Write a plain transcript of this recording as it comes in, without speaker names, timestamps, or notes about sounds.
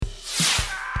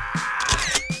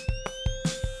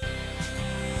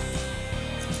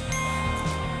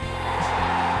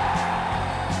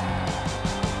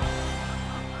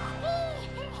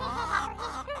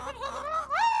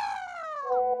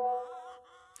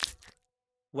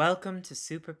Welcome to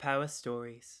Superpower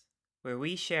Stories, where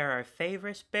we share our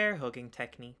favorite bear hugging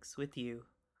techniques with you,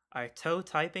 our toe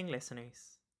typing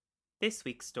listeners. This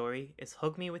week's story is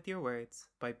Hug Me With Your Words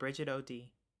by Bridget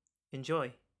O'D.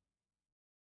 Enjoy!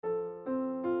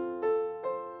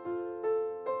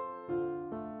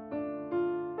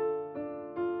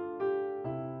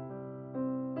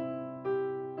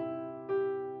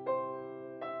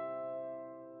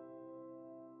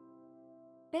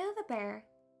 Bill the bear,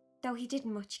 though he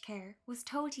didn't much care, was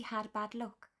told he had bad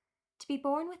luck, to be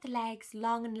born with legs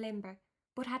long and limber,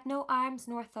 but had no arms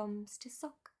nor thumbs to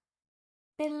suck.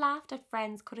 Bill laughed at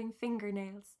friends cutting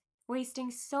fingernails,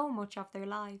 wasting so much of their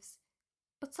lives,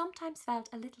 but sometimes felt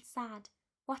a little sad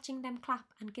watching them clap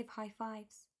and give high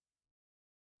fives.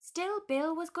 Still,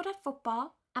 Bill was good at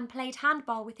football and played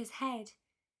handball with his head,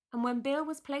 and when Bill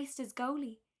was placed as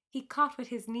goalie, he caught with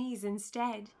his knees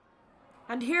instead.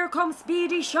 And here comes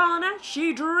Speedy Shauna,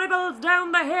 she dribbles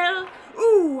down the hill.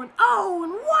 Ooh, and oh,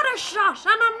 and what a shot,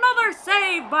 and another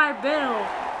save by Bill.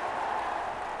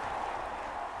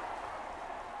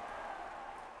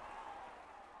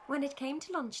 When it came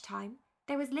to lunchtime,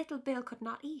 there was little Bill could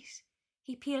not eat.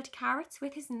 He peeled carrots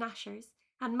with his gnashers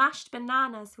and mashed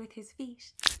bananas with his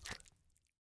feet.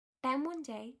 Then one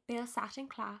day, Bill sat in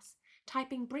class,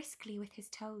 typing briskly with his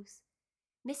toes.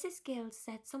 Mrs. Gill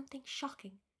said something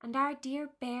shocking, and our dear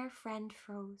bear friend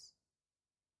froze.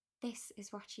 This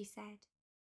is what she said.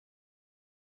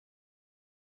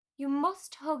 You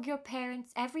must hug your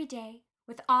parents every day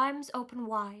with arms open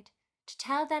wide to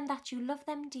tell them that you love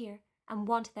them dear and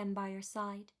want them by your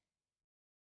side.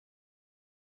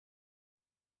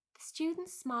 The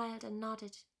students smiled and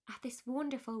nodded at this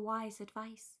wonderful wise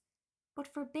advice, but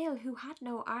for Bill, who had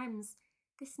no arms,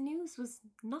 this news was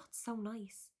not so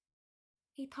nice.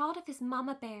 He thought of his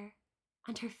Mama Bear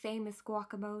and her famous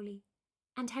guacamole,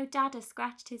 and how Dada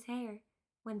scratched his hair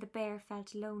when the bear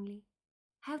felt lonely.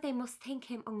 How they must think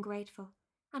him ungrateful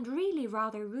and really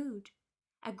rather rude,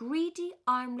 a greedy,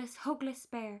 armless, hugless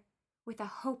bear with a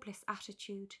hopeless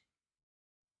attitude.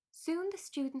 Soon the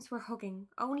students were hugging,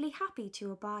 only happy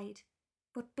to abide,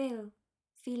 but Bill,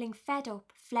 feeling fed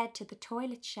up, fled to the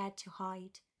toilet shed to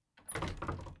hide.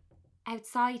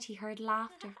 Outside he heard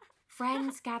laughter,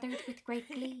 friends gathered with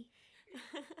great glee.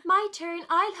 My turn,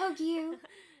 I'll hug you.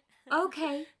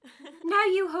 Okay, now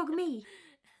you hug me.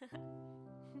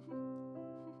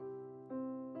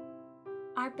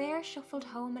 Our bear shuffled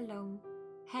home alone,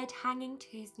 head hanging to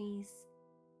his knees.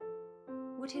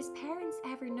 Would his parents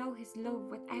ever know his love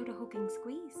without a hugging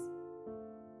squeeze?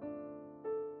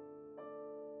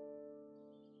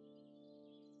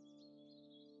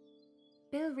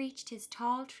 Bill reached his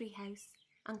tall treehouse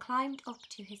and climbed up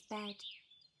to his bed.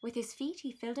 With his feet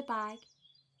he filled a bag,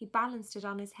 he balanced it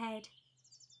on his head.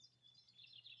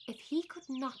 If he could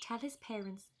not tell his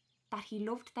parents that he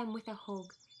loved them with a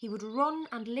hug, he would run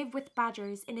and live with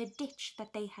badgers in a ditch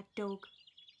that they had dug.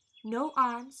 No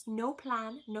arms, no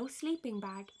plan, no sleeping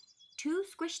bag, 2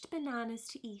 squished bananas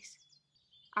to eat.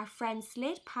 Our friend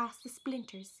slid past the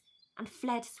splinters and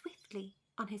fled swiftly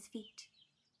on his feet.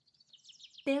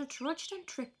 Bill trudged and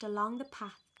tripped along the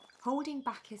path, holding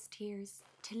back his tears.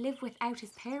 To live without his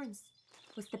parents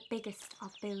was the biggest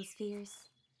of Bill's fears.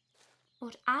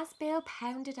 But as Bill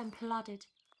pounded and plodded,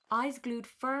 eyes glued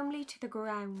firmly to the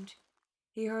ground,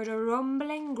 he heard a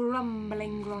rumbling,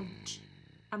 grumbling grunt,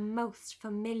 a most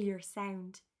familiar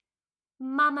sound.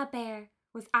 Mama Bear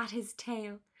was at his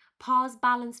tail, paws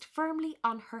balanced firmly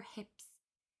on her hips,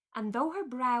 and though her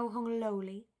brow hung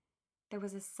lowly, there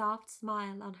was a soft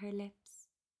smile on her lips.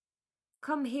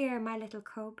 Come here, my little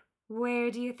cub.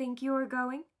 Where do you think you're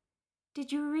going?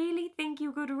 Did you really think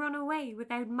you could run away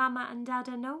without Mama and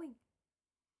Dada knowing?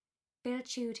 Bill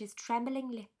chewed his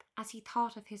trembling lip as he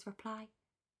thought of his reply.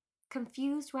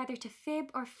 Confused whether to fib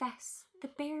or fess, the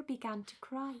bear began to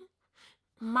cry.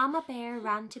 Mama Bear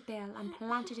ran to Bill and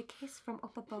planted a kiss from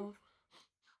up above.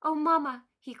 Oh, Mama,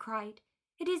 he cried,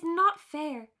 it is not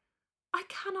fair. I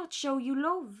cannot show you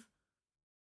love.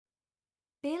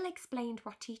 Bill explained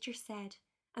what teacher said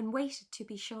and waited to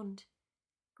be shunned.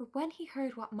 But when he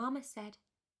heard what Mama said,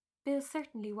 Bill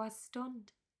certainly was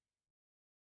stunned.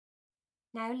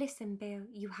 Now listen, Bill,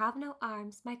 you have no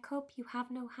arms, my cub, you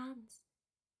have no hands,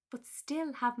 but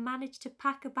still have managed to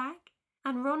pack a bag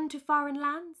and run to foreign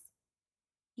lands.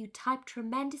 You type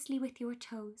tremendously with your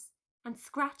toes and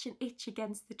scratch and itch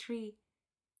against the tree.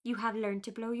 You have learned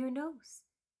to blow your nose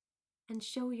and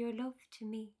show your love to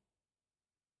me.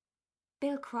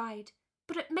 Bill cried,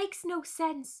 but it makes no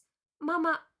sense.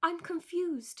 Mama, I'm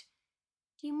confused.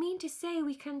 Do you mean to say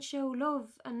we can show love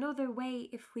another way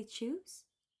if we choose?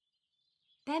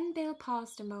 Then Bill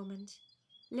paused a moment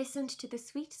listened to the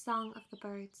sweet song of the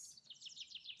birds.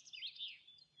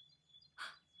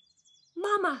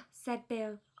 "Mamma," said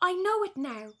Bill, "I know it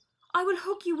now. I will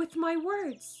hug you with my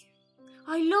words.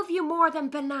 I love you more than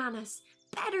bananas,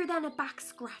 better than a back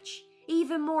scratch,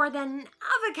 even more than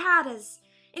avocados.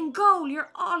 In goal,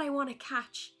 you're all I want to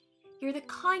catch. You're the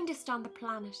kindest on the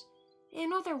planet.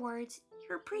 In other words,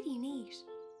 you're pretty neat."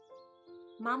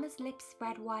 Mamma's lips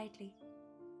spread widely.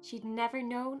 She'd never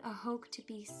known a hug to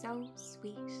be so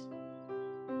sweet.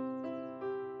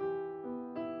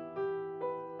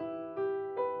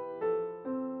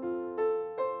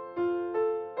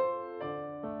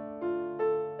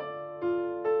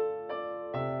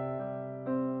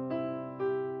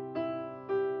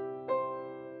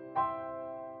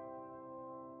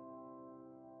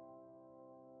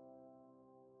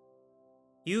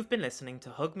 You've been listening to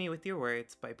Hug Me With Your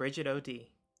Words by Bridget O'D,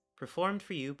 performed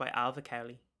for you by Alva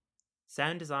Cowley.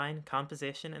 Sound design,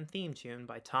 composition and theme tune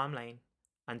by Tom Lane,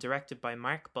 and directed by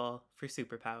Mark Ball for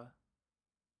Superpower.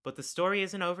 But the story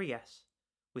isn't over yet.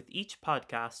 With each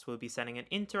podcast, we'll be setting an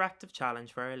interactive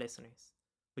challenge for our listeners,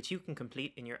 which you can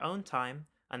complete in your own time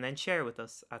and then share with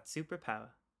us at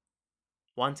Superpower.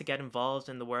 Want to get involved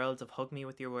in the world of Hug Me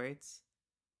With Your Words?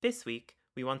 This week,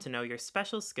 we want to know your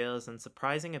special skills and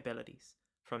surprising abilities,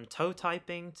 from toe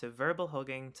typing to verbal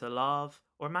hugging to love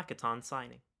or Makaton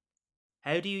signing.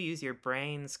 How do you use your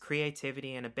brains,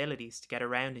 creativity and abilities to get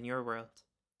around in your world?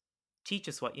 Teach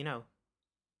us what you know.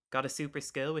 Got a super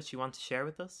skill which you want to share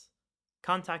with us?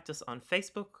 Contact us on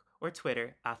Facebook or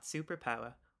Twitter at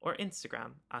Superpower or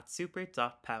Instagram at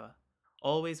super.power,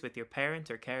 always with your parent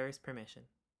or carer's permission.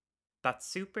 That's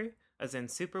super as in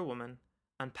superwoman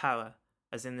and power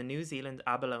as in the New Zealand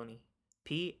abalone,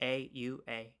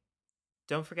 P-A-U-A.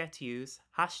 Don't forget to use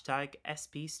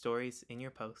 #SP Stories in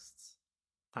your posts.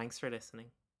 Thanks for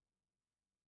listening.